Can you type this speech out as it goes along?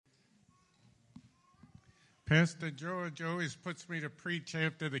Pastor George always puts me to preach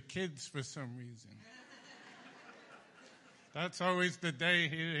after the kids for some reason. That's always the day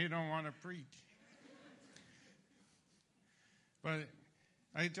he don't want to preach. But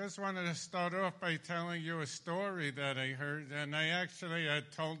I just wanted to start off by telling you a story that I heard, and I actually had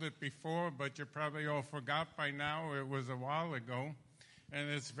told it before, but you probably all forgot by now. It was a while ago, and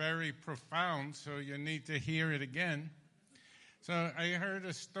it's very profound, so you need to hear it again. So I heard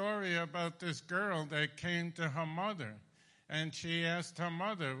a story about this girl that came to her mother, and she asked her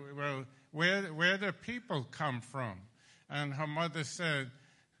mother, well, where do people come from? And her mother said,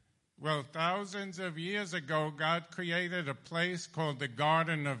 well, thousands of years ago, God created a place called the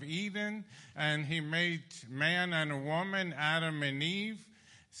Garden of Eden, and he made man and a woman, Adam and Eve.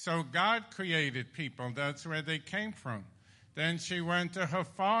 So God created people. That's where they came from. Then she went to her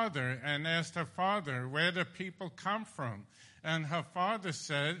father and asked her father, where do people come from? And her father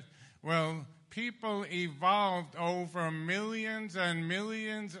said, well, people evolved over millions and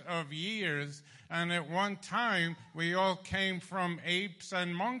millions of years, and at one time, we all came from apes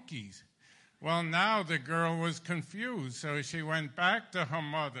and monkeys. Well, now the girl was confused, so she went back to her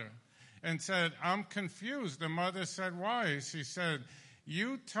mother and said, I'm confused. The mother said, why? She said,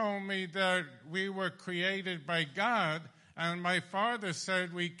 you told me that we were created by God, and my father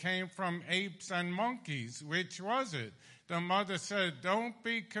said we came from apes and monkeys. Which was it? The mother said, don't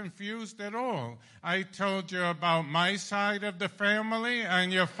be confused at all. I told you about my side of the family,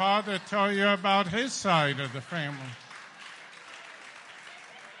 and your father told you about his side of the family.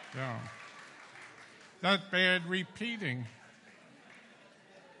 Yeah. That bad repeating.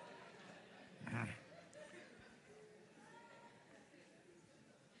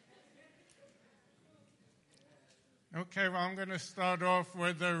 Okay, well, I'm going to start off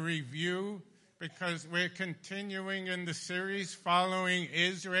with a review, because we're continuing in the series following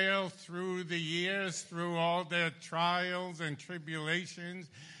Israel through the years, through all their trials and tribulations,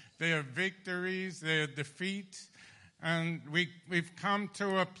 their victories, their defeats. And we've come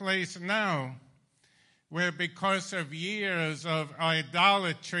to a place now where, because of years of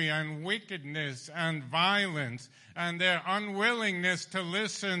idolatry and wickedness and violence and their unwillingness to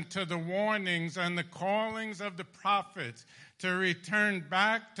listen to the warnings and the callings of the prophets to return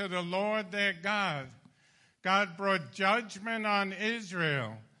back to the Lord their God, God brought judgment on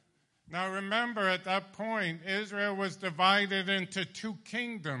Israel. Now remember, at that point, Israel was divided into two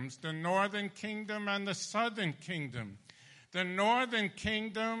kingdoms, the northern kingdom and the southern kingdom. The northern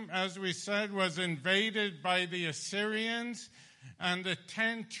kingdom, as we said, was invaded by the Assyrians, and the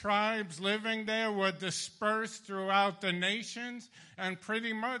 10 tribes living there were dispersed throughout the nations, and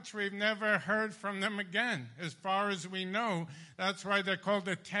pretty much we've never heard from them again, as far as we know. That's why they're called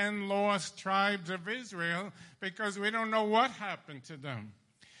the 10 lost tribes of Israel, because we don't know what happened to them.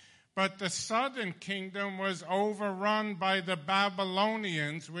 But the southern kingdom was overrun by the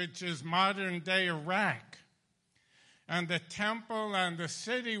Babylonians, which is modern-day Iraq. And the temple and the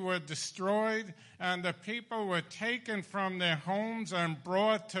city were destroyed, and the people were taken from their homes and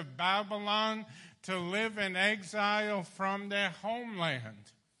brought to Babylon to live in exile from their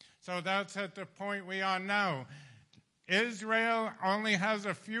homeland. So that's at the point we are now. Israel only has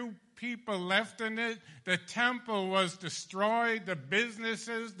a few people left in it. The temple was destroyed, the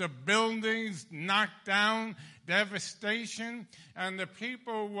businesses, the buildings knocked down, devastation, and the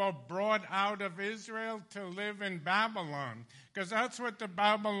people were brought out of Israel to live in Babylon, because that's what the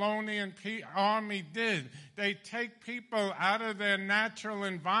Babylonian army did. They take people out of their natural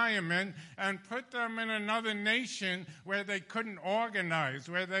environment and put them in another nation where they couldn't organize,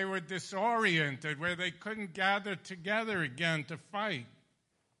 where they were disoriented, where they couldn't gather together again to fight.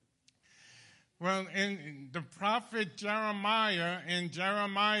 Well, in the prophet Jeremiah, in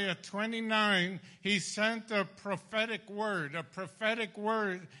Jeremiah 29, he sent a prophetic word. A prophetic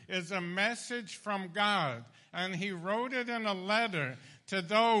word is a message from God, and he wrote it in a letter to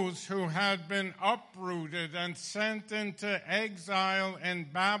those who had been uprooted and sent into exile in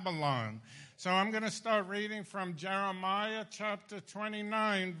Babylon. So I'm going to start reading from Jeremiah chapter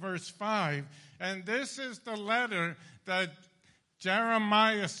 29, verse 5. And this is the letter that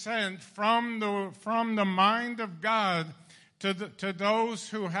Jeremiah sent from the mind of God to those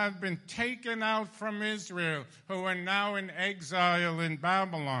who had been taken out from Israel, who are now in exile in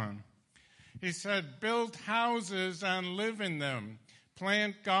Babylon. He said, build houses and live in them,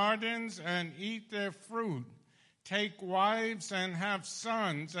 plant gardens and eat their fruit, take wives and have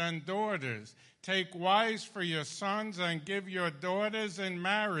sons and daughters, take wives for your sons and give your daughters in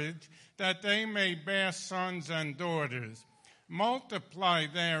marriage, that they may bear sons and daughters. Multiply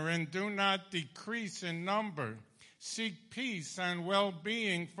there and do not decrease in number. Seek peace and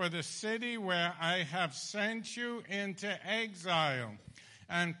well-being for the city where I have sent you into exile,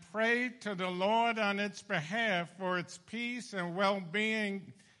 and pray to the Lord on its behalf for its peace and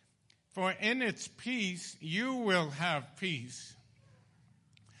well-being, for in its peace you will have peace.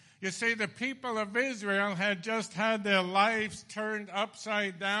 You see, the people of Israel had just had their lives turned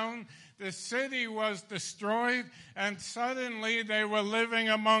upside down. The city was destroyed, and suddenly they were living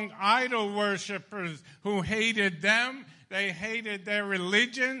among idol worshipers who hated them. They hated their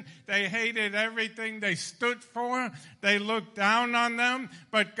religion. They hated everything they stood for. They looked down on them.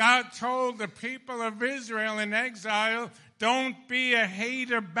 But God told the people of Israel in exile, don't be a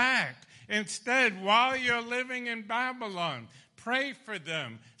hater back. Instead, while you're living in Babylon, pray for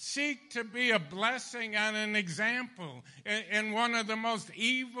them. Seek to be a blessing and an example in one of the most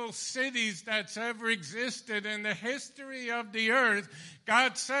evil cities that's ever existed in the history of the earth.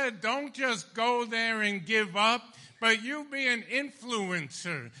 God said, don't just go there and give up, but you be an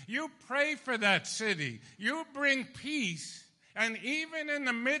influencer. You pray for that city. You bring peace. And even in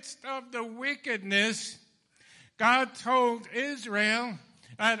the midst of the wickedness, God told Israel,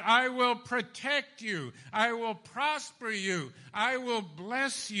 that I will protect you, I will prosper you, I will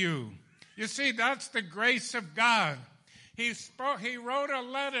bless you. You see, that's the grace of God. He wrote a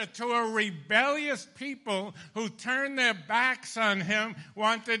letter to a rebellious people who turned their backs on him,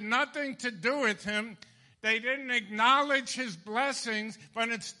 wanted nothing to do with him. They didn't acknowledge his blessings, but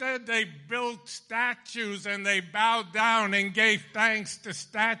instead they built statues and they bowed down and gave thanks to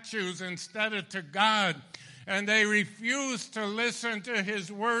statues instead of to God. And they refused to listen to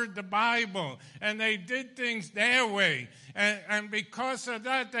his word, the Bible. And they did things their way. And because of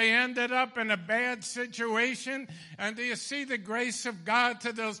that, they ended up in a bad situation. And do you see the grace of God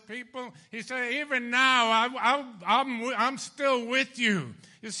to those people? He said, even now, I'm still with you.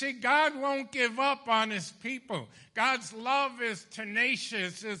 You see, God won't give up on his people. God's love is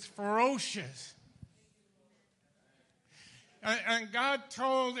tenacious, is ferocious. And God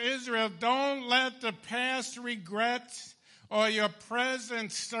told Israel, don't let the past regrets or your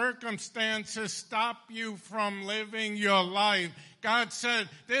present circumstances stop you from living your life. God said,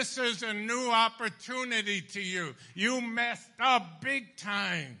 this is a new opportunity to you. You messed up big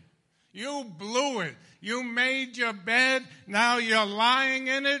time. You blew it. You made your bed. Now you're lying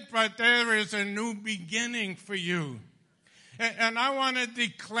in it, but there is a new beginning for you. And I want to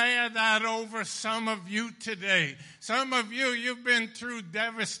declare that over some of you today. Some of you, you've been through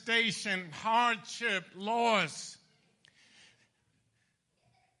devastation, hardship, loss.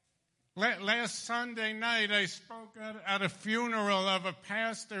 Last Sunday night, I spoke at a funeral of a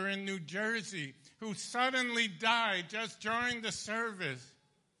pastor in New Jersey who suddenly died just during the service.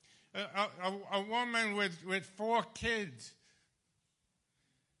 A woman with 4 kids.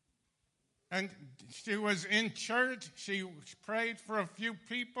 And she was in church, she prayed for a few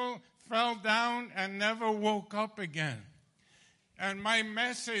people, fell down, and never woke up again. And my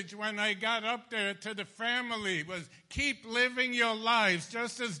message when I got up there to the family was, keep living your lives,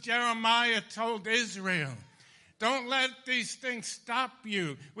 just as Jeremiah told Israel. Don't let these things stop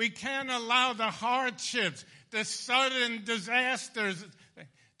you. We can't allow the hardships, the sudden disasters,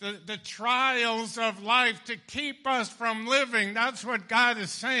 the trials of life to keep us from living. That's what God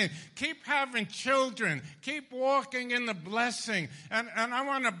is saying. Keep having children. Keep walking in the blessing. And I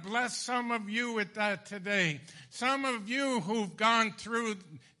want to bless some of you with that today. Some of you who've gone through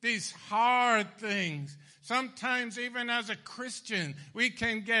these hard things. Sometimes even as a Christian, we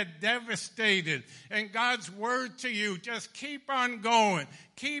can get devastated. And God's word to you, just keep on going.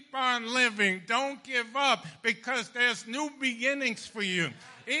 Keep on living. Don't give up, because there's new beginnings for you.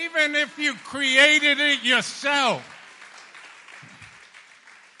 Even if you created it yourself.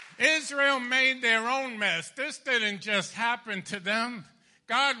 Israel made their own mess. This didn't just happen to them.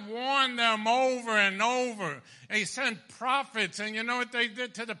 God warned them over and over. He sent prophets, and you know what they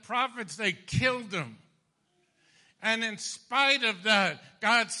did to the prophets? They killed them. And in spite of that,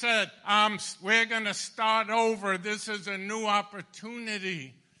 God said, we're going to start over. This is a new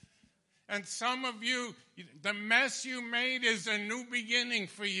opportunity. And some of you, the mess you made is a new beginning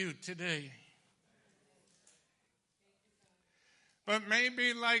for you today. But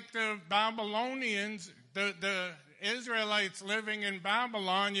maybe like the Babylonians, the Israelites living in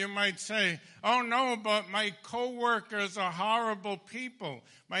Babylon, you might say, oh no, but my co-workers are horrible people.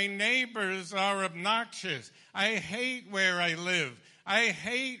 My neighbors are obnoxious. I hate where I live. I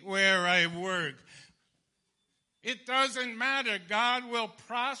hate where I work. It doesn't matter. God will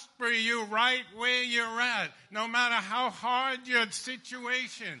prosper you right where you're at. No matter how hard your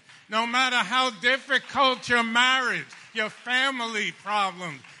situation, no matter how difficult your marriage, your family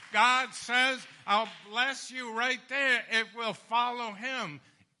problems. God says, I'll bless you right there if we'll follow him,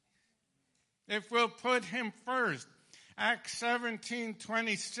 if we'll put him first. Acts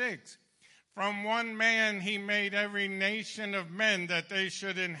 17:26. From one man he made every nation of men that they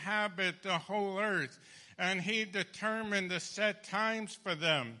should inhabit the whole earth. And he determined the set times for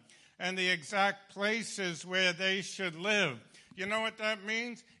them and the exact places where they should live. You know what that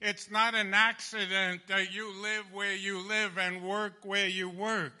means? It's not an accident that you live where you live and work where you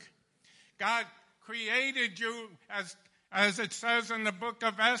work. God created you, as it says in the book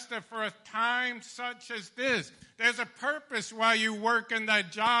of Esther, for a time such as this. There's a purpose why you work in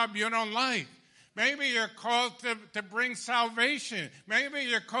that job you don't like. Maybe you're called to bring salvation. Maybe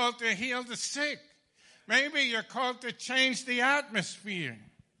you're called to heal the sick. Maybe you're called to change the atmosphere.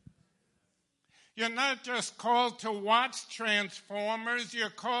 You're not just called to watch Transformers. You're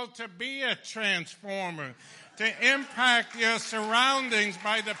called to be a transformer, to impact your surroundings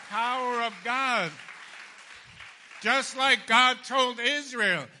by the power of God. Just like God told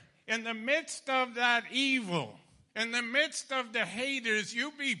Israel, in the midst of that evil, in the midst of the haters,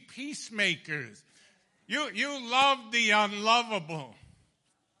 you be peacemakers. You love the unlovable.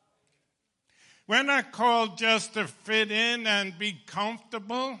 We're not called just to fit in and be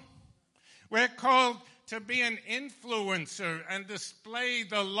comfortable. We're called to be an influencer and display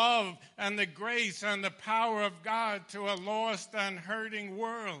the love and the grace and the power of God to a lost and hurting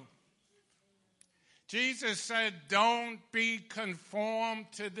world. Jesus said, don't be conformed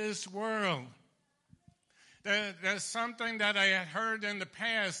to this world. There's something that I had heard in the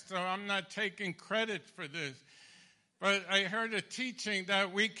past, so I'm not taking credit for this. But I heard a teaching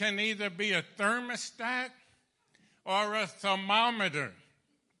that we can either be a thermostat or a thermometer.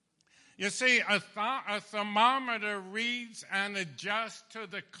 You see, a thermometer reads and adjusts to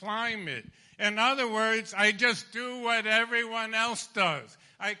the climate. In other words, I just do what everyone else does.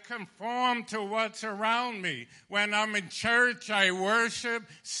 I conform to what's around me. When I'm in church, I worship,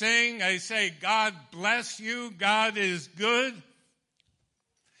 sing, I say, God bless you, God is good.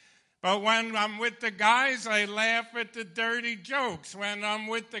 But when I'm with the guys, I laugh at the dirty jokes. When I'm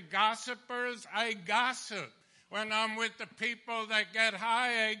with the gossipers, I gossip. When I'm with the people that get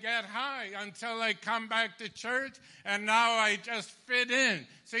high, I get high until I come back to church, and now I just fit in.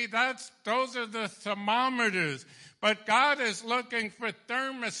 See, those are the thermometers. But God is looking for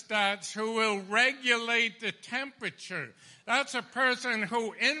thermostats who will regulate the temperature. That's a person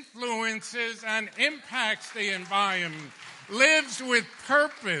who influences and impacts the environment, lives with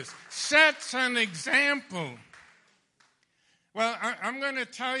purpose, sets an example. Well, I'm going to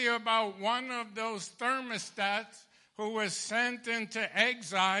tell you about one of those thermostats who was sent into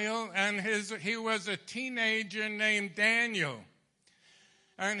exile, and he was a teenager named Daniel.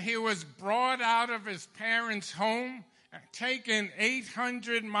 And he was brought out of his parents' home, taken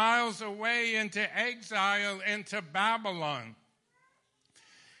 800 miles away into exile into Babylon.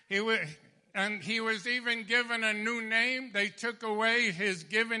 He was even given a new name. They took away his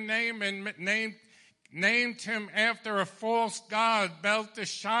given name and named him after a false god,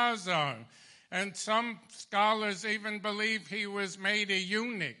 Belteshazzar. And some scholars even believe he was made a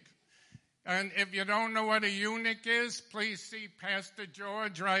eunuch. And if you don't know what a eunuch is, please see Pastor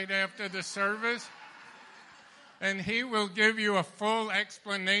George right after the service. And he will give you a full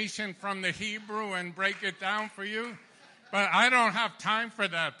explanation from the Hebrew and break it down for you. But I don't have time for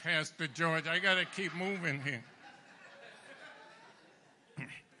that, Pastor George. I got to keep moving here.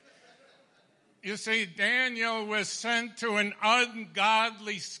 You see, Daniel was sent to an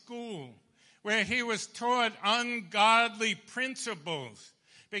ungodly school where he was taught ungodly principles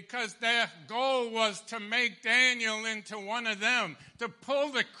because their goal was to make Daniel into one of them, to pull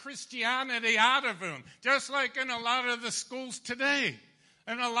the Christianity out of him, just like in a lot of the schools today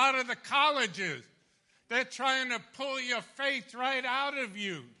and a lot of the colleges. They're trying to pull your faith right out of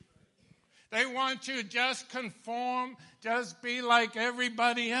you. They want you to just conform, just be like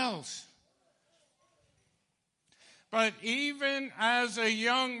everybody else. But even as a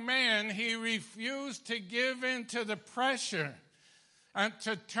young man, he refused to give in to the pressure and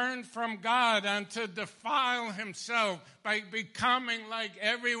to turn from God and to defile himself by becoming like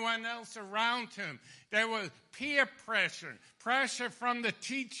everyone else around him. There was peer pressure, pressure from the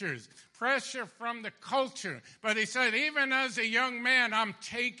teachers, pressure from the culture. But he said, even as a young man, I'm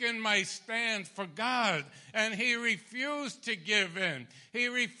taking my stand for God. And he refused to give in. He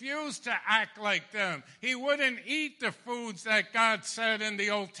refused to act like them. He wouldn't eat the foods that God said in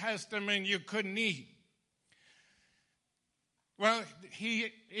the Old Testament you couldn't eat. Well,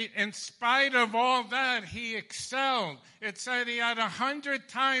 in spite of all that, he excelled. It said he had 100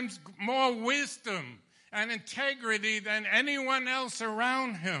 times more wisdom and integrity than anyone else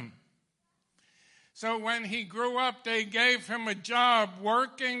around him. So when he grew up, they gave him a job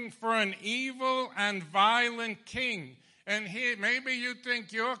working for an evil and violent king. And maybe you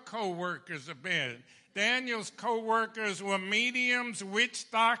think your co-workers are bad. Daniel's co-workers were mediums, witch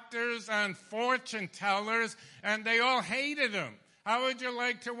doctors, and fortune tellers, and they all hated him. How would you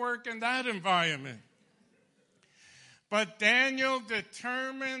like to work in that environment? But Daniel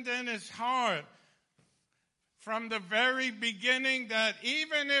determined in his heart from the very beginning that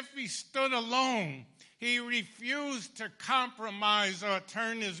even if he stood alone, he refused to compromise or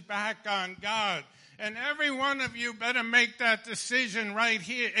turn his back on God. And every one of you better make that decision right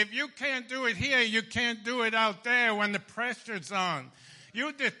here. If you can't do it here, you can't do it out there when the pressure's on.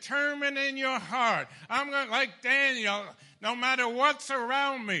 You determine in your heart, I'm going like Daniel, no matter what's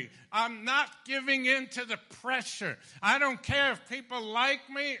around me, I'm not giving in to the pressure. I don't care if people like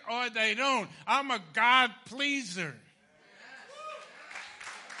me or they don't. I'm a God pleaser.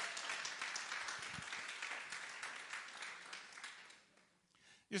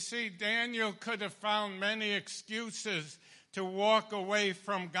 You see, Daniel could have found many excuses to walk away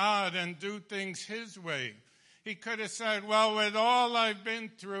from God and do things his way. He could have said, well, with all I've been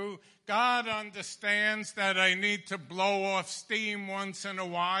through, God understands that I need to blow off steam once in a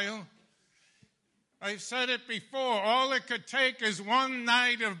while. I've said it before, all it could take is one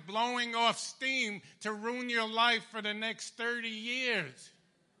night of blowing off steam to ruin your life for the next 30 years.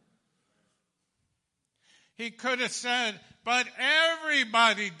 He could have said, but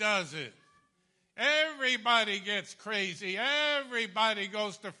everybody does it. Everybody gets crazy. Everybody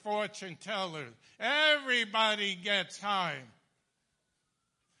goes to fortune tellers. Everybody gets high.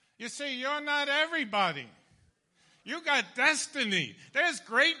 You see, you're not everybody. You got destiny. There's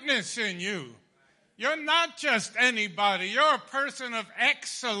greatness in you. You're not just anybody. You're a person of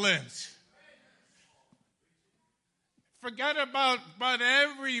excellence. Forget about, but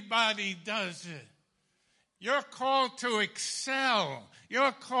everybody does it. You're called to excel.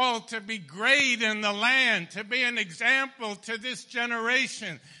 You're called to be great in the land, to be an example to this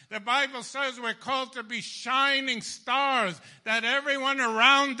generation. The Bible says we're called to be shining stars, that everyone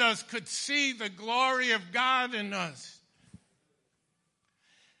around us could see the glory of God in us.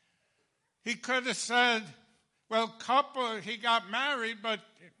 He could have said, well, he got married, but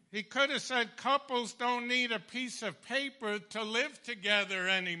he could have said couples don't need a piece of paper to live together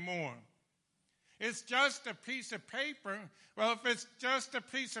anymore. It's just a piece of paper. Well, if it's just a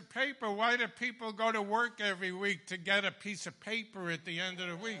piece of paper, why do people go to work every week to get a piece of paper at the end of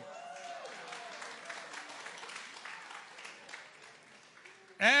the week?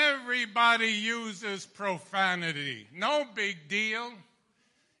 Everybody uses profanity. No big deal.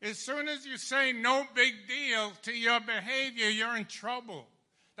 As soon as you say no big deal to your behavior, you're in trouble.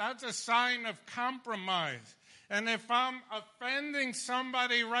 That's a sign of compromise. And if I'm offending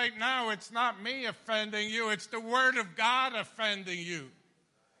somebody right now, it's not me offending you. It's the Word of God offending you.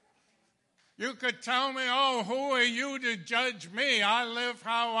 You could tell me, oh, who are you to judge me? I live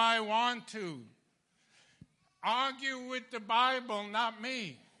how I want to. Argue with the Bible, not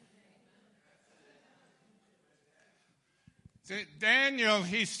me. Daniel,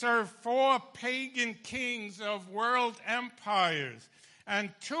 he served 4 pagan kings of world empires.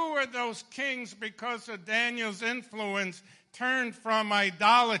 And 2 of those kings, because of Daniel's influence, turned from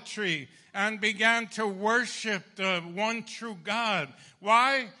idolatry and began to worship the one true God.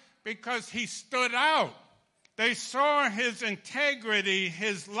 Why? Because he stood out. They saw his integrity,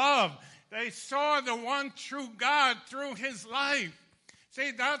 his love. They saw the one true God through his life.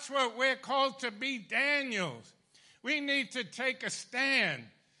 See, that's what we're called to be, Daniels. We need to take a stand.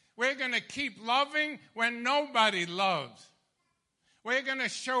 We're going to keep loving when nobody loves. We're going to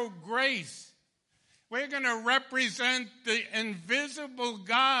show grace. We're going to represent the invisible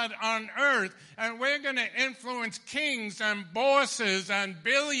God on earth, and we're going to influence kings and bosses and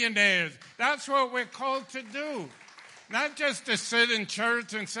billionaires. That's what we're called to do. Not just to sit in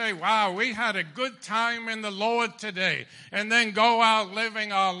church and say, wow, we had a good time in the Lord today, and then go out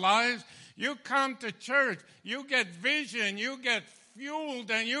living our lives. You come to church, you get vision, you get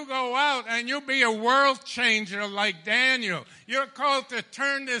fueled, and you go out and you be a world changer like Daniel. You're called to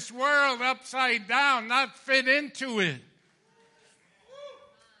turn this world upside down, not fit into it.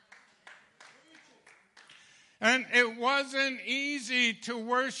 And it wasn't easy to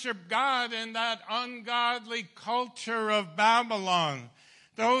worship God in that ungodly culture of Babylon.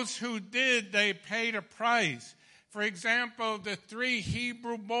 Those who did, they paid a price. For example, the 3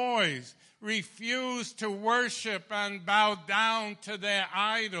 Hebrew boys refused to worship and bow down to their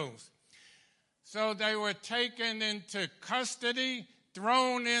idols. So they were taken into custody,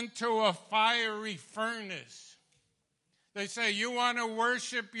 thrown into a fiery furnace. They say, you want to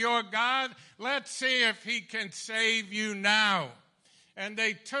worship your God? Let's see if he can save you now. And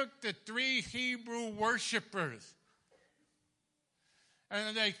they took the 3 Hebrew worshipers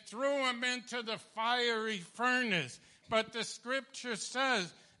and they threw them into the fiery furnace. But the scripture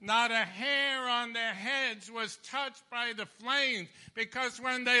says not a hair on their heads was touched by the flames, because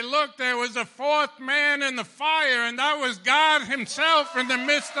when they looked, there was a 4th man in the fire, and that was God himself in the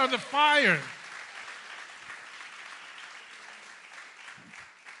midst of the fire.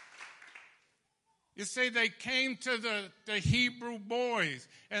 You see, they came to the Hebrew boys,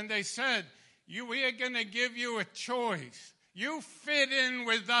 and they said, we are going to give you a choice. You fit in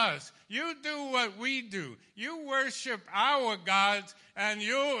with us. You do what we do. You worship our gods, and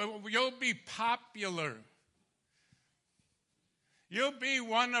you'll be popular. You'll be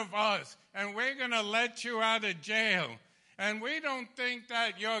one of us, and we're going to let you out of jail. And we don't think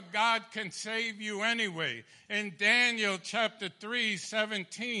that your God can save you anyway. In Daniel chapter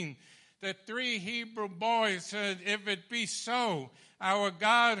 3:17, the 3 Hebrew boys said, if it be so, our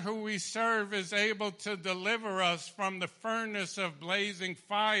God who we serve is able to deliver us from the furnace of blazing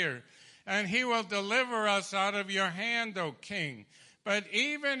fire, and he will deliver us out of your hand, O king. But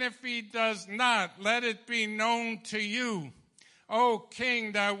even if he does not, let it be known to you, O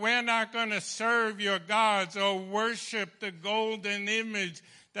king, that we're not going to serve your gods or worship the golden image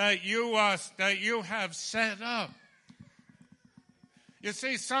that you have set up. You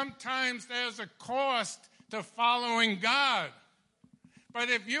see, sometimes there's a cost to following God. But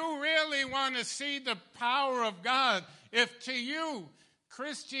if you really want to see the power of God, if to you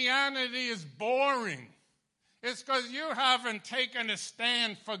Christianity is boring, it's because you haven't taken a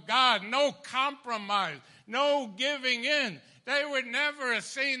stand for God. No compromise, no giving in. They would never have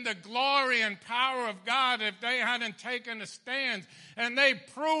seen the glory and power of God if they hadn't taken a stand. And they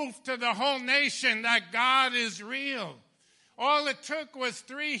proved to the whole nation that God is real. All it took was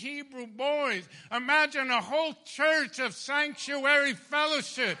 3 Hebrew boys. Imagine a whole church of Sanctuary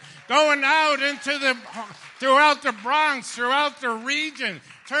Fellowship going out throughout the Bronx, throughout the region,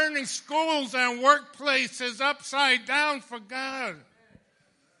 turning schools and workplaces upside down for God.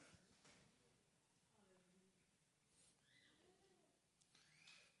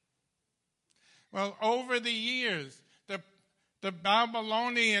 Well, over the years, the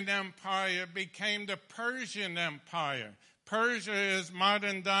Babylonian Empire became the Persian Empire. Persia is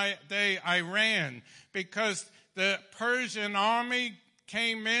modern-day Iran, because the Persian army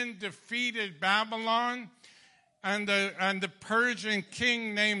came in, defeated Babylon, and the Persian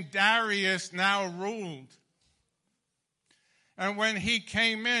king named Darius now ruled. And when he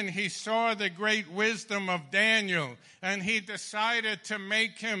came in, he saw the great wisdom of Daniel, and he decided to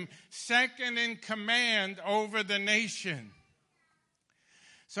make him second in command over the nation.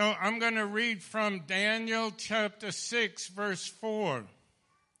 So I'm going to read from Daniel chapter 6, verse 4.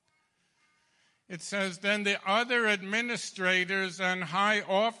 It says, then the other administrators and high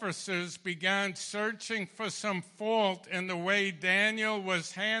officers began searching for some fault in the way Daniel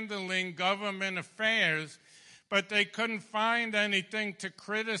was handling government affairs, but they couldn't find anything to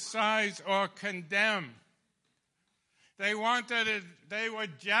criticize or condemn. They were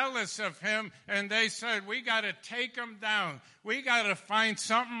jealous of him, and they said, we got to take him down. We got to find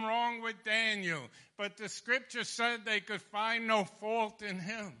something wrong with Daniel. But the scripture said they could find no fault in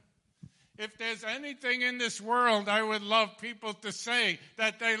him. If there's anything in this world, I would love people to say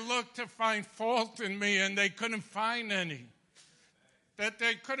that they looked to find fault in me and they couldn't find any. That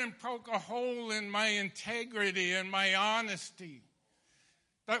they couldn't poke a hole in my integrity and my honesty.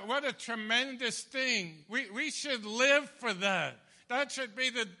 But what a tremendous thing. We should live for that. That should be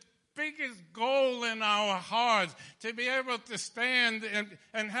the biggest goal in our hearts, to be able to stand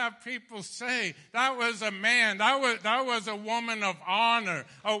and have people say, that was a man, that was a woman of honor,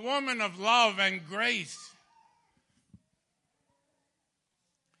 a woman of love and grace.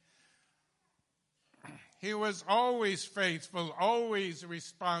 He was always faithful, always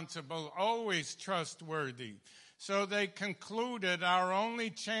responsible, always trustworthy. So they concluded our only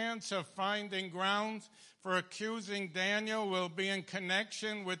chance of finding grounds for accusing Daniel will be in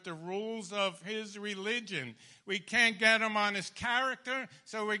connection with the rules of his religion. We can't get him on his character,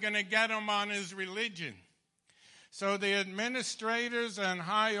 so we're going to get him on his religion. So the administrators and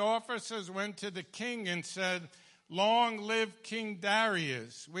high officers went to the king and said, long live King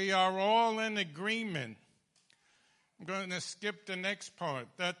Darius. We are all in agreement. I'm going to skip the next part.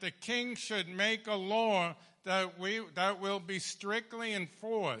 That the king should make a law that will be strictly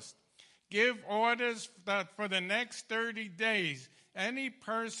enforced. Give orders that for the next 30 days, Any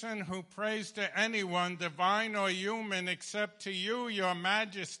person who prays to anyone, divine or human, except to you, your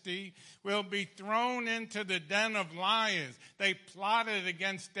majesty, will be thrown into the den of lions. They plotted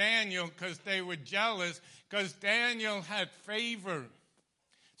against Daniel because they were jealous, because Daniel had favor.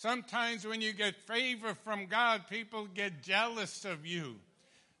 Sometimes when you get favor from God, people get jealous of you.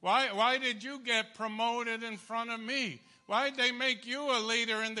 Why did you get promoted in front of me? Why did they make you a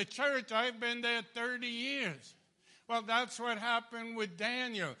leader in the church? I've been there 30 years. Well, that's what happened with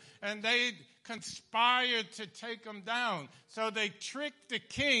Daniel. And they conspired to take him down. So they tricked the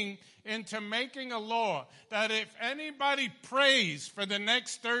king into making a law that if anybody prays for the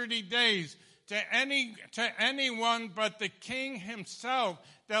next 30 days to anyone but the king himself,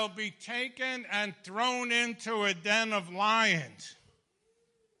 they'll be taken and thrown into a den of lions.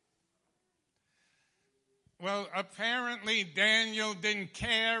 Well, apparently Daniel didn't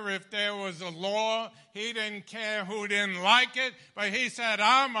care if there was a law. He didn't care who didn't like it. But he said,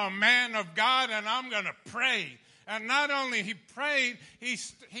 I'm a man of God and I'm going to pray. And not only he prayed, he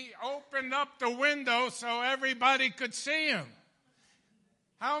opened up the window so everybody could see him.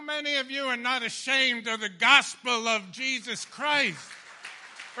 How many of you are not ashamed of the gospel of Jesus Christ?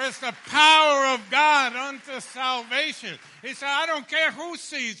 For it's the power of God unto salvation. He said, I don't care who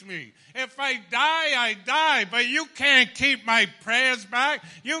sees me. If I die, I die. But you can't keep my prayers back.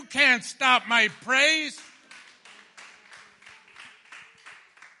 You can't stop my praise.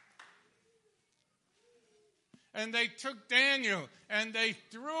 And they took Daniel and they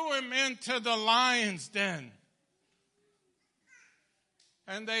threw him into the lion's den.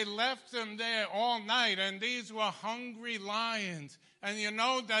 And they left him there all night. And these were hungry lions. And you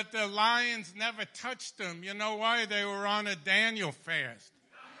know that the lions never touched them. You know why? They were on a Daniel fast.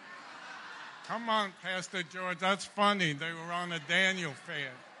 Come on, Pastor George, that's funny. They were on a Daniel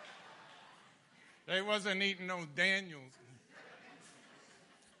fast. They wasn't eating no Daniels.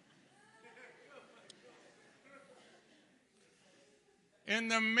 In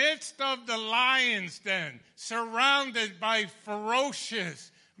the midst of the lion's den, surrounded by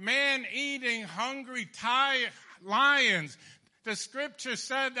ferocious, man-eating, hungry lions, the scripture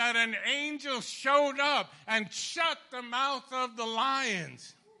said that an angel showed up and shut the mouth of the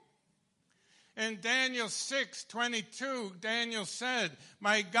lions. In Daniel 6:22, Daniel said,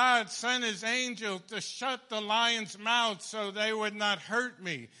 my God sent his angel to shut the lions' mouths so they would not hurt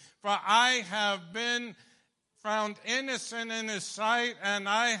me. For I have been found innocent in his sight and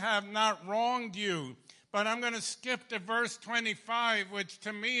I have not wronged you. But I'm going to skip to verse 25, which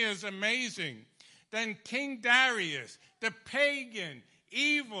to me is amazing. Then King Darius, the pagan,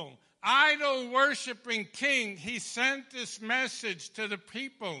 evil, idol-worshiping king, he sent this message to the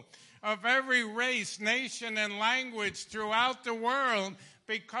people of every race, nation, and language throughout the world,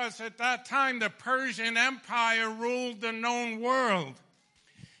 because at that time the Persian Empire ruled the known world.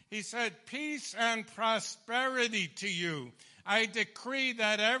 He said, peace and prosperity to you. I decree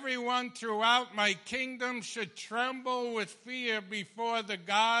that everyone throughout my kingdom should tremble with fear before the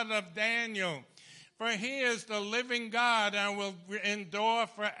God of Daniel. For he is the living God and will endure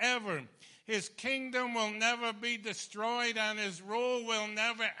forever. His kingdom will never be destroyed and his rule will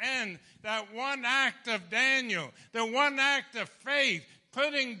never end. That one act of Daniel, the one act of faith,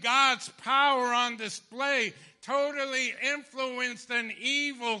 putting God's power on display, totally influenced an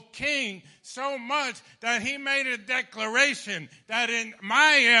evil king so much that he made a declaration that in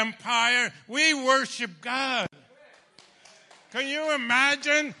my empire we worship God. Can you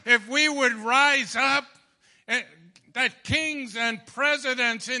imagine if we would rise up, that kings and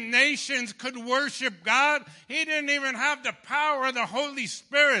presidents and nations could worship God? He didn't even have the power of the Holy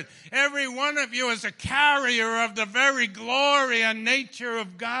Spirit. Every one of you is a carrier of the very glory and nature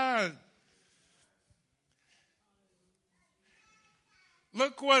of God.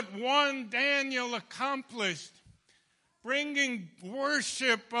 Look what one Daniel accomplished, bringing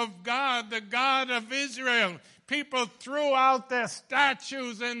worship of God, the God of Israel. People threw out their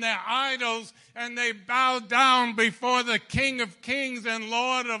statues and their idols, and they bowed down before the King of Kings and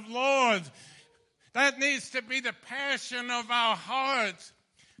Lord of Lords. That needs to be the passion of our hearts.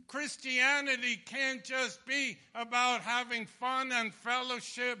 Christianity can't just be about having fun and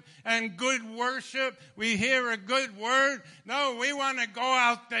fellowship and good worship. We hear a good word. No, we want to go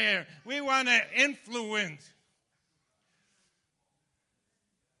out there. We want to influence.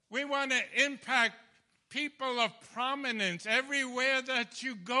 We want to impact people of prominence everywhere that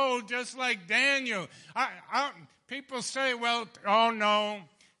you go, just like Daniel. People say, well, oh no,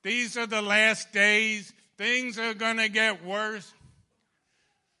 these are the last days. Things are going to get worse.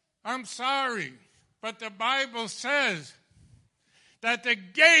 I'm sorry, but the Bible says that the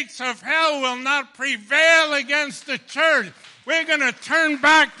gates of hell will not prevail against the church. We're going to turn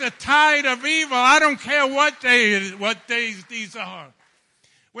back the tide of evil. I don't care what days these are.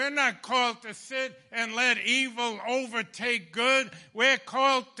 We're not called to sit and let evil overtake good. We're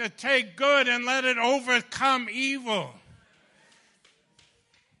called to take good and let it overcome evil.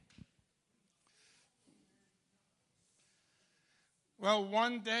 Well,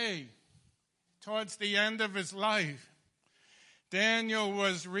 one day, towards the end of his life, Daniel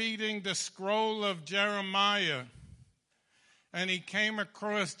was reading the scroll of Jeremiah, and he came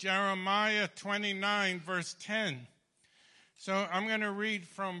across Jeremiah 29, verse 10. So I'm going to read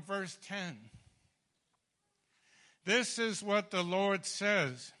from verse 10. This is what the Lord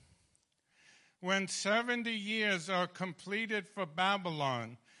says. When 70 years are completed for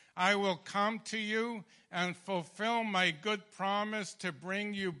Babylon, I will come to you and fulfill my good promise to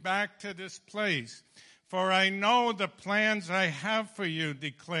bring you back to this place. For I know the plans I have for you,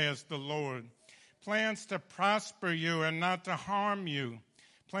 declares the Lord. Plans to prosper you and not to harm you.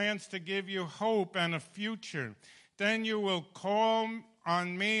 Plans to give you hope and a future. Then you will call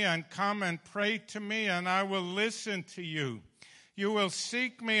on me and come and pray to me, and I will listen to you. You will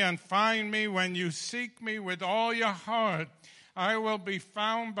seek me and find me when you seek me with all your heart. I will be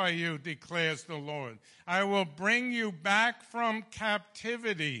found by you, declares the Lord. I will bring you back from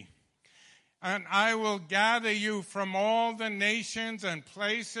captivity, and I will gather you from all the nations and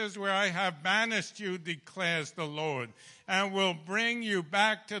places where I have banished you, declares the Lord, and will bring you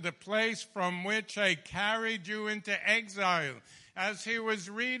back to the place from which I carried you into exile. As he was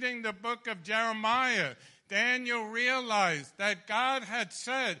reading the book of Jeremiah, Daniel realized that God had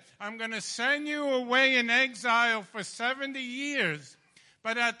said, I'm going to send you away in exile for 70 years,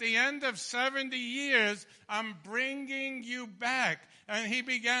 but at the end of 70 years, I'm bringing you back. And he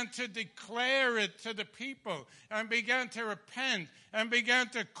began to declare it to the people and began to repent and began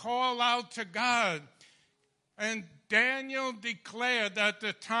to call out to God. And Daniel declared that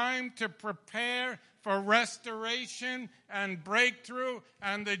the time to prepare for restoration and breakthrough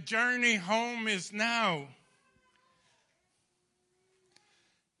and the journey home is now.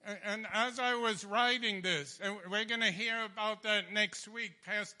 And as I was writing this, and we're going to hear about that next week,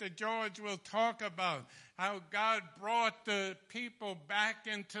 Pastor George will talk about how God brought the people back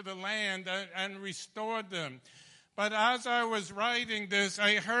into the land and restored them. But as I was writing this,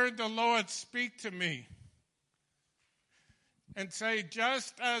 I heard the Lord speak to me and say,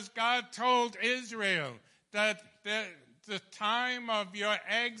 just as God told Israel that the time of your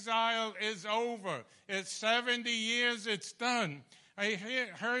exile is over, it's 70 years, it's done. I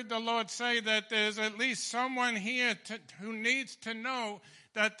heard the Lord say that there's at least someone here who needs to know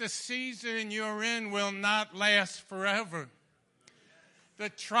that the season you're in will not last forever. The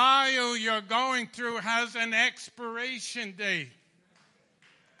trial you're going through has an expiration date.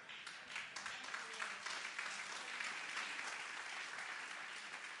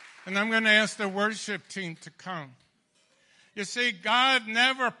 And I'm going to ask the worship team to come. You see, God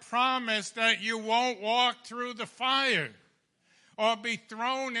never promised that you won't walk through the fire or be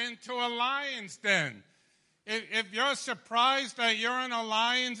thrown into a lion's den. If you're surprised that you're in a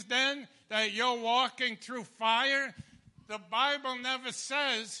lion's den, that you're walking through fire, the Bible never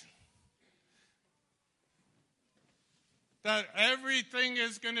says that everything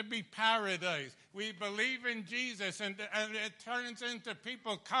is going to be paradise. We believe in Jesus, and it turns into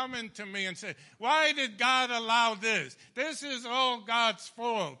people coming to me and say, why did God allow this? This is all God's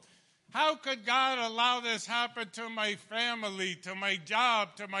fault. How could God allow this happen to my family, to my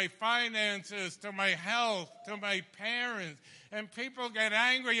job, to my finances, to my health, to my parents? And people get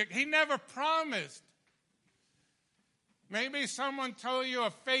angry. He never promised. Maybe someone told you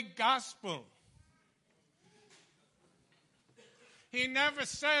a fake gospel. He never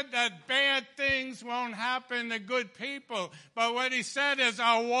said that bad things won't happen to good people. But what he said is,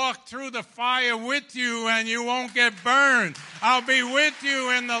 I'll walk through the fire with you and you won't get burned. I'll be with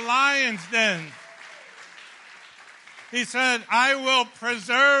you in the lion's den. He said, I will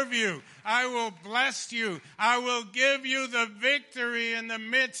preserve you. I will bless you. I will give you the victory in the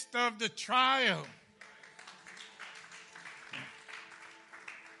midst of the trial.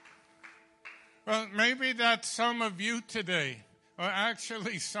 Well, maybe that's some of you today. Or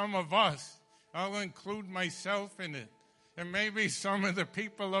actually some of us. I'll include myself in it. And maybe some of the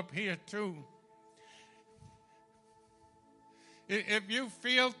people up here too. If you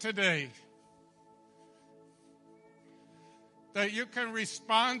feel today that you can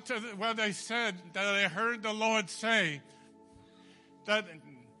respond to what I said, that I heard the Lord say, that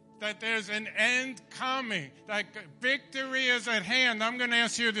there's an end coming, that victory is at hand, I'm going to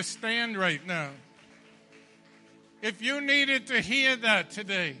ask you to stand right now. If you needed to hear that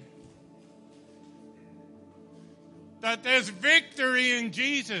today, that there's victory in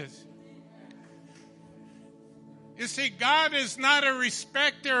Jesus. You see, God is not a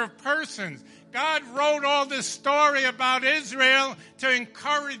respecter of persons. God wrote all this story about Israel to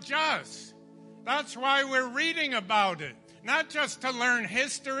encourage us. That's why we're reading about it. Not just to learn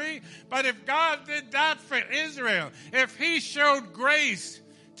history, but if God did that for Israel, if he showed grace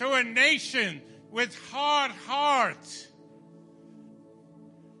to a nation with hard hearts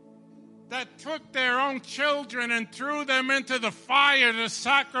that took their own children and threw them into the fire to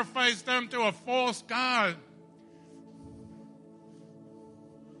sacrifice them to a false god,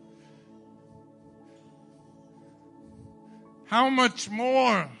 how much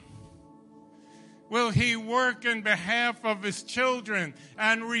more will he work in behalf of his children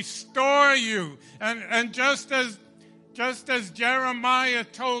and restore you? And just as Jeremiah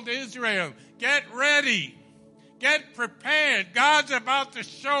told Israel, get ready, get prepared. God's about to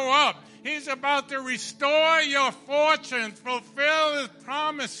show up. He's about to restore your fortunes, fulfill his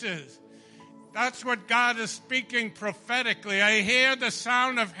promises. That's what God is speaking prophetically. I hear the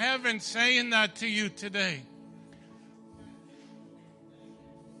sound of heaven saying that to you today.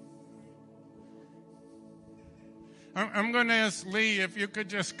 I'm going to ask Lee if you could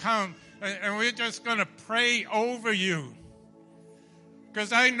just come, and we're just going to pray over you.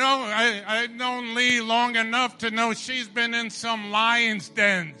 Because I know, I've known Lee long enough to know she's been in some lion's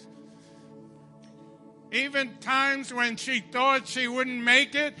dens. Even times when she thought she wouldn't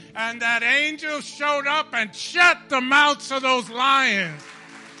make it, and that angel showed up and shut the mouths of those lions.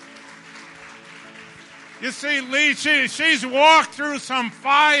 You see, Lee, she's walked through some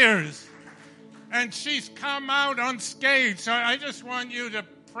fires. And she's come out unscathed. So I just want you to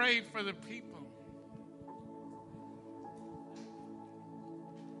pray for the people.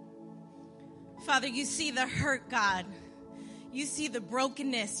 Father, you see the hurt, God. You see the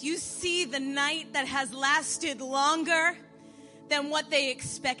brokenness. You see the night that has lasted longer than what they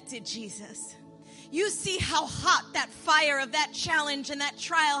expected, Jesus. You see how hot that fire of that challenge and that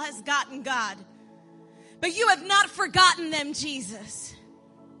trial has gotten, God. But you have not forgotten them, Jesus.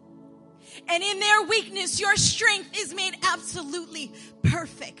 And in their weakness, your strength is made absolutely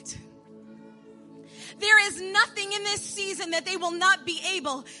perfect. There is nothing in this season that they will not be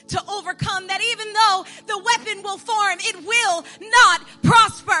able to overcome, that even though the weapon will form, it will not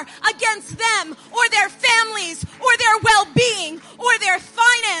prosper against them or their families or their well-being or their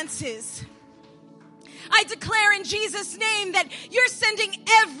finances. I declare in Jesus' name that you're sending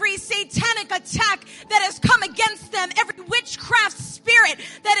every satanic attack that has come against them, every witchcraft spirit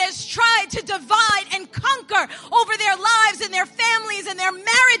that has tried to divide and conquer over their lives and their families and their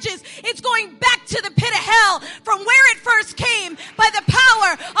marriages. It's going back to the pit of hell from where it first came by the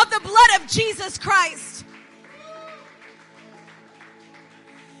power of the blood of Jesus Christ.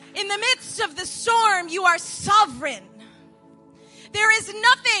 In the midst of the storm, you are sovereign. There is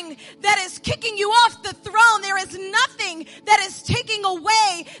nothing that is kicking you off the throne. There is nothing that is taking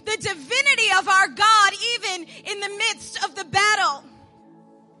away the divinity of our God, even in the midst of the battle.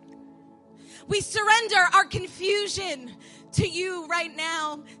 We surrender our confusion to you right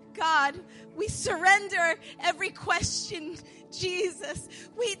now, God. We surrender every question, Jesus.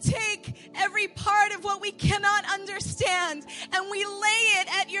 We take every part of what we cannot understand and we lay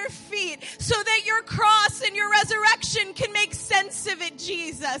it at your feet so that your cross and your resurrection can make sense of it,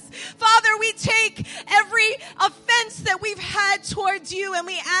 Jesus. Father, we take every offense that we've had towards you and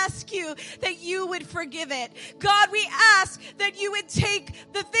we ask you that you would forgive it. God, we ask that you would take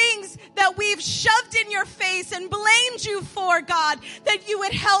the things that we've shoved in your face and blamed you for, God, that you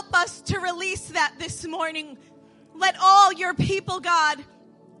would help us to release that this morning. Let all your people, God,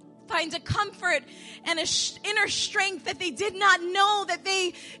 find a comfort and an inner strength that they did not know that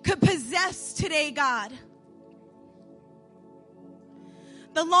they could possess today, God.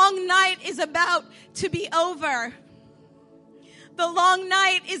 The long night is about to be over. The long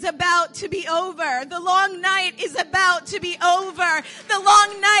night is about to be over. The long night is about to be over. The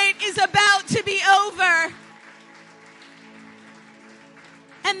long night is about to be over.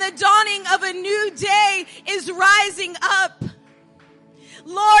 And the dawning of a new day is rising up.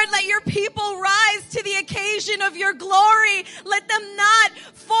 Lord, let your people rise to the occasion of your glory. Let them not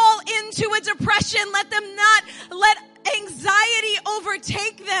fall into a depression. Let them not let anxiety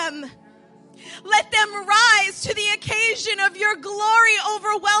overtake them. Let them rise to the occasion of your glory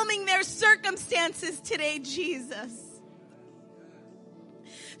overwhelming their circumstances today, Jesus.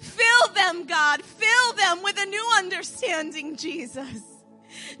 Fill them, God. Fill them with a new understanding, Jesus.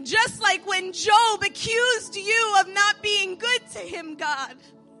 Just like when Job accused you of not being good to him, God.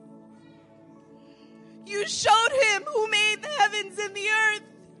 You showed him who made the heavens and the earth.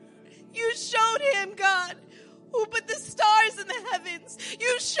 You showed him, God, who put the stars in the heavens.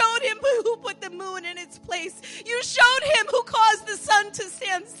 You showed him who put the moon in its place. You showed him who caused the sun to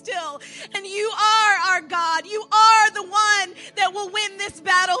stand still. And you are our God. You are the one that will win this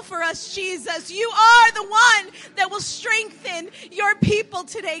battle for us, Jesus. You are the one that will strengthen your people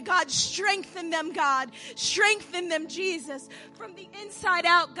today, God. Strengthen them, God. Strengthen them, Jesus. From the inside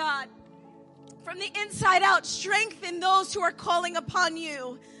out, God. From the inside out, strengthen those who are calling upon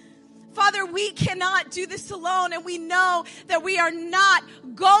you. Father, we cannot do this alone, and we know that we are not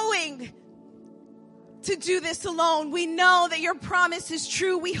going to do this alone. We know that your promise is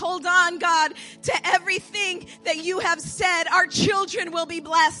true. We hold on, God, to everything that you have said. Our children will be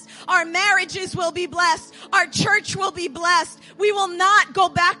blessed. Our marriages will be blessed. Our church will be blessed. We will not go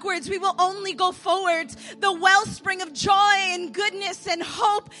backwards. We will only go forwards. The wellspring of joy and goodness and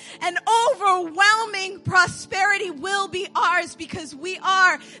hope and overwhelming prosperity will be ours because we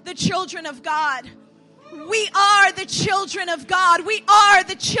are the children of God. We are the children of God. We are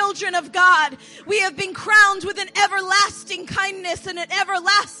the children of God. We have been crowned with an everlasting kindness and an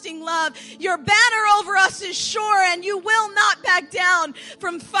everlasting love. Your banner over us is sure, and you will not back down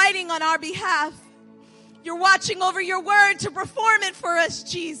from fighting on our behalf. You're watching over your word to perform it for us,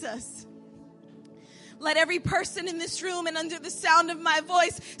 Jesus. Let every person in this room and under the sound of my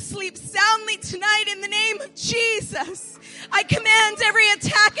voice sleep soundly tonight in the name of Jesus. I command every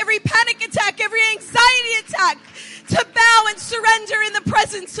attack, every panic attack, every anxiety attack to bow and surrender in the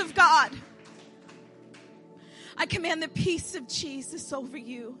presence of God. I command the peace of Jesus over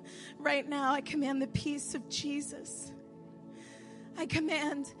you right now. I command the peace of Jesus. I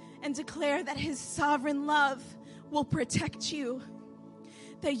command and declare that his sovereign love will protect you,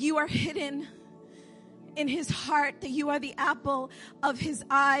 that you are hidden in his heart, that you are the apple of his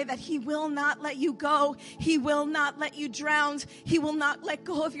eye, that he will not let you go. He will not let you drown. He will not let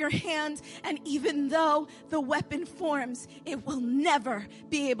go of your hand. And even though the weapon forms, it will never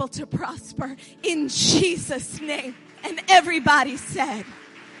be able to prosper in Jesus' name. And everybody said,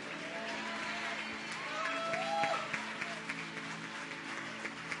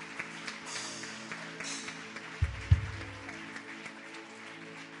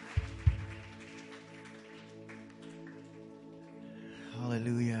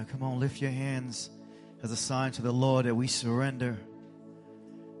 hallelujah. Come on, lift your hands as a sign to the Lord that we surrender,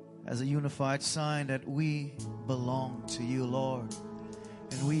 as a unified sign that we belong to you, Lord,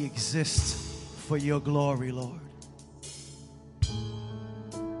 and we exist for your glory, Lord.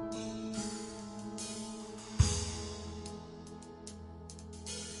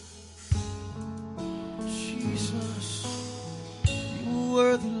 Jesus, you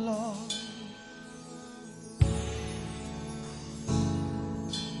are the Lord.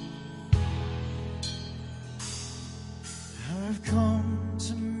 I've come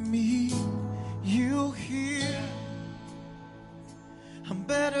to meet you here. I'm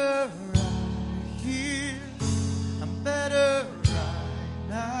better right here. I'm better right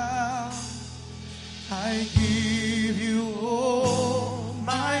now. I give you all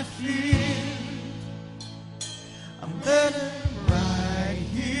my fear. I'm better right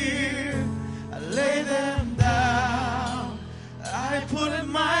here. I lay them down. I put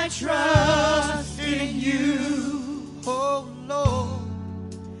my trust in you, oh Lord.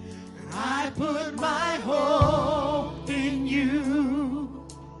 I put my hope in you.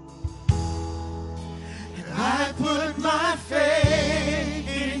 And I put my faith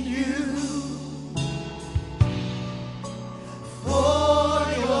in you. For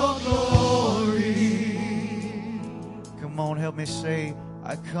your glory. Come on, help me say,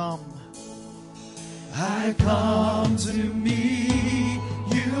 I come to meet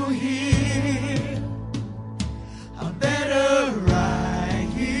you here. I'm better right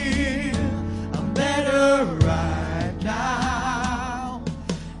here. I'm better right now.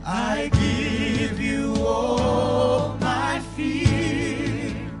 I give you all my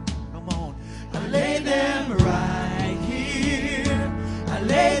fear. Come on. I lay them right here. I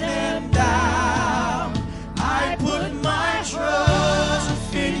lay them down. I put my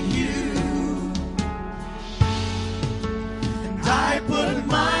trust in you. And I put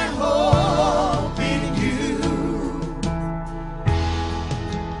my hope in you.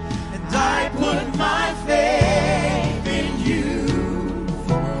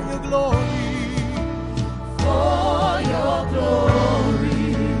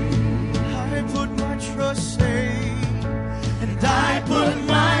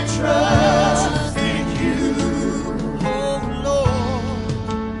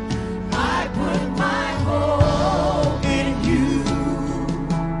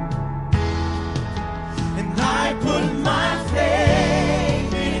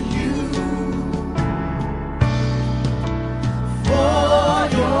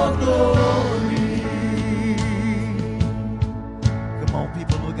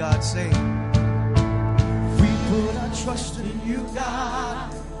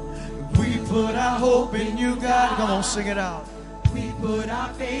 hope in you, God. Come on, sing it out. We put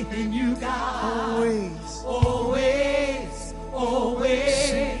our faith in you, God. Always. Always,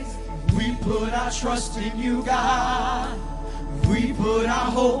 always. We put our trust in you, God. We put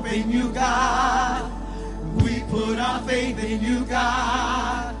our hope in you, God. We put our faith in you,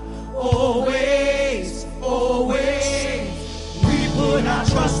 God. Always, always. We put our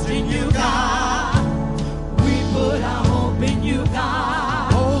trust in you, God. We put our hope in you,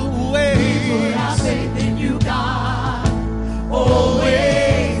 God. Always. We put our faith in you, God.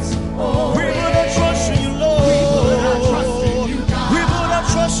 Always, always. We put our trust in you, Lord. We put our trust in you, God. We put our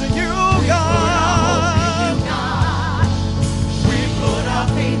trust in you, God. We put our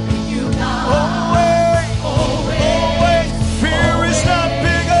faith in you, God. Always. Always, Always. Fear is not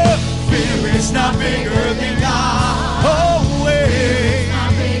bigger. fear is not bigger than God. Always.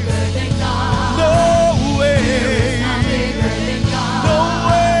 Not bigger than God. No way. Not bigger than God. No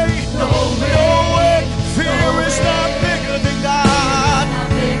way. No way. No way. Fear is not bigger than God. Not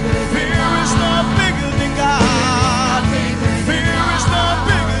bigger than Fear is God. not bigger than God. Fear is not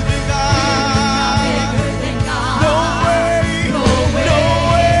bigger than God. Bigger than God. No way. No way. No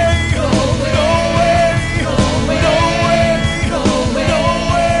way. No way. No way. No way. No way. No way.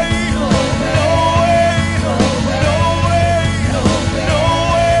 No way. No No way. No way. No way. No way. No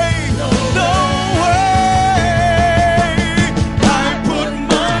way. No way. I put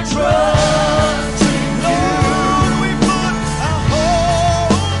my trust in Lord. We put our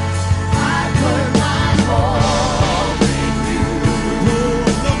hope. I put my hope in you.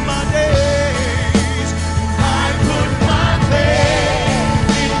 All of my days, I put my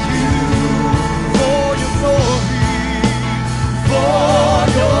faith in you. For your glory, for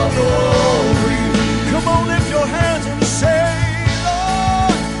your glory. Come on, lift your hands and say,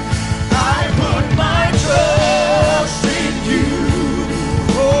 Lord, I put my trust in you.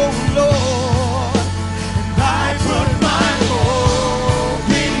 Oh Lord, and I put my hope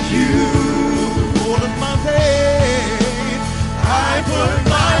in you. All of my faith, I put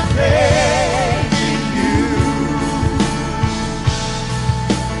my faith in you.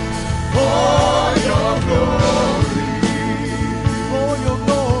 For your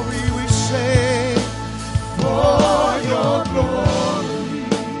glory, we say, for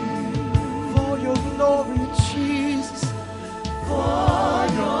your glory, Jesus, for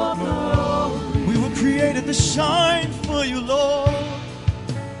your glory. We were created to shine for you, Lord.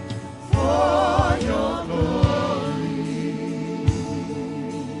 For your glory.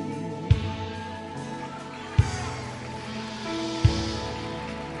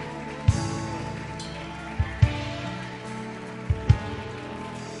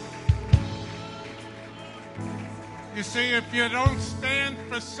 You see, if you don't stand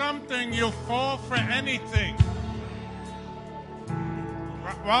for something, you'll fall for anything.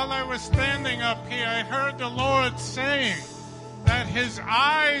 While I was standing up here, I heard the Lord saying that his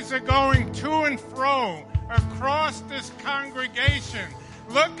eyes are going to and fro across this congregation,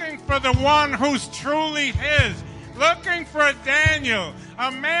 looking for the one who's truly his, looking for a Daniel, a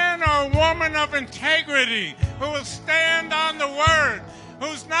man or a woman of integrity who will stand on the word,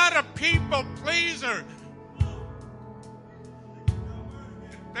 who's not a people pleaser.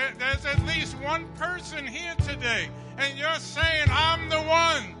 There's at least one person here today, and you're saying, I'm the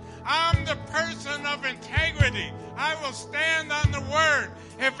one. I'm the person of integrity. I will stand on the word.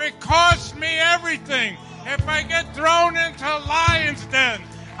 If it costs me everything, if I get thrown into a lion's den,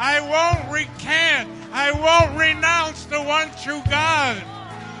 I won't recant. I won't renounce the one true God.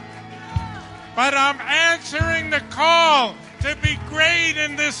 But I'm answering the call to be great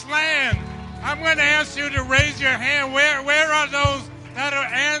in this land. I'm going to ask you to raise your hand. Where are those that are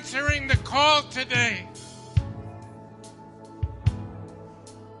answering the call today?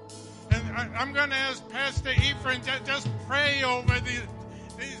 And I'm going to ask Pastor Ephraim, just pray over these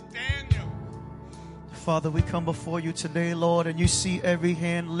Daniel. Father, we come before you today, Lord, and you see every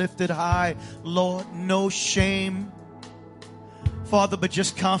hand lifted high. Lord, no shame, Father, but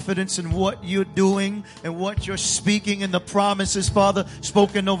just confidence in what you're doing and what you're speaking and the promises, Father,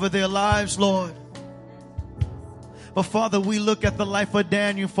 spoken over their lives, Lord. But Father, we look at the life of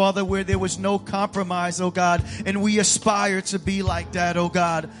Daniel, Father, where there was no compromise, oh God, and we aspire to be like that, oh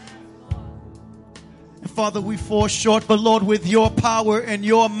God. And Father, we fall short, but Lord, with your power and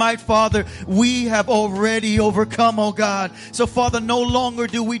your might, Father, we have already overcome, oh God. So Father, no longer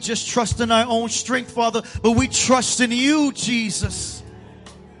do we just trust in our own strength, Father, but we trust in you, Jesus.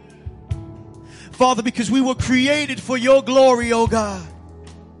 Father, because we were created for your glory, oh God.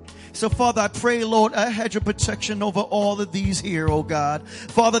 So, Father, I pray, Lord, a hedge of protection over all of these here, oh God.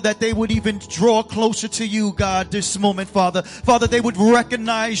 Father, that they would even draw closer to you, God, this moment, Father. Father, they would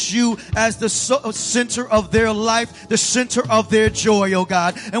recognize you as the center of their life, the center of their joy, oh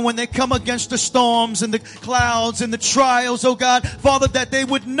God. And when they come against the storms and the clouds and the trials, oh God, Father, that they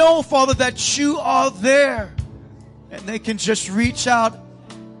would know, Father, that you are there. And they can just reach out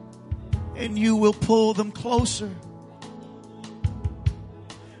and you will pull them closer.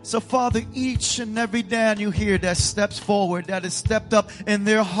 So, Father, each and every Daniel here that steps forward, that has stepped up in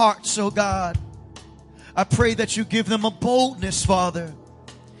their hearts, oh God, I pray that you give them a boldness, Father,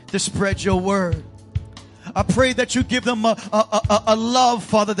 to spread your word. I pray that you give them a love,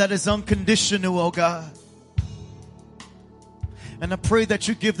 Father, that is unconditional, oh God. And I pray that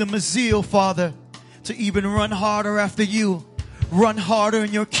you give them a zeal, Father, to even run harder after you, run harder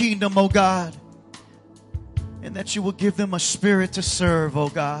in your kingdom, oh God. And that you will give them a spirit to serve, oh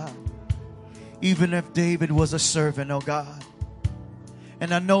God. Even if David was a servant, oh God.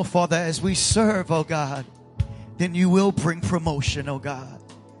 And I know, Father, as we serve, oh God, then you will bring promotion, oh God.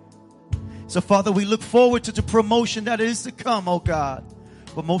 So, Father, we look forward to the promotion that is to come, oh God.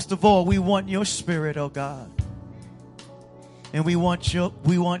 But most of all, we want your spirit, oh God. And we want you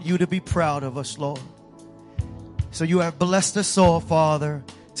to be proud of us, Lord. So you have blessed us all, Father,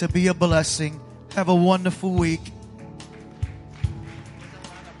 to be a blessing. Have a wonderful week.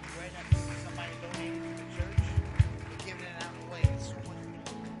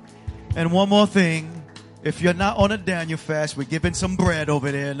 And one more thing. If you're not on a Daniel fast, we're giving some bread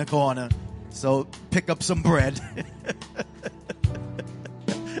over there in the corner. So pick up some bread.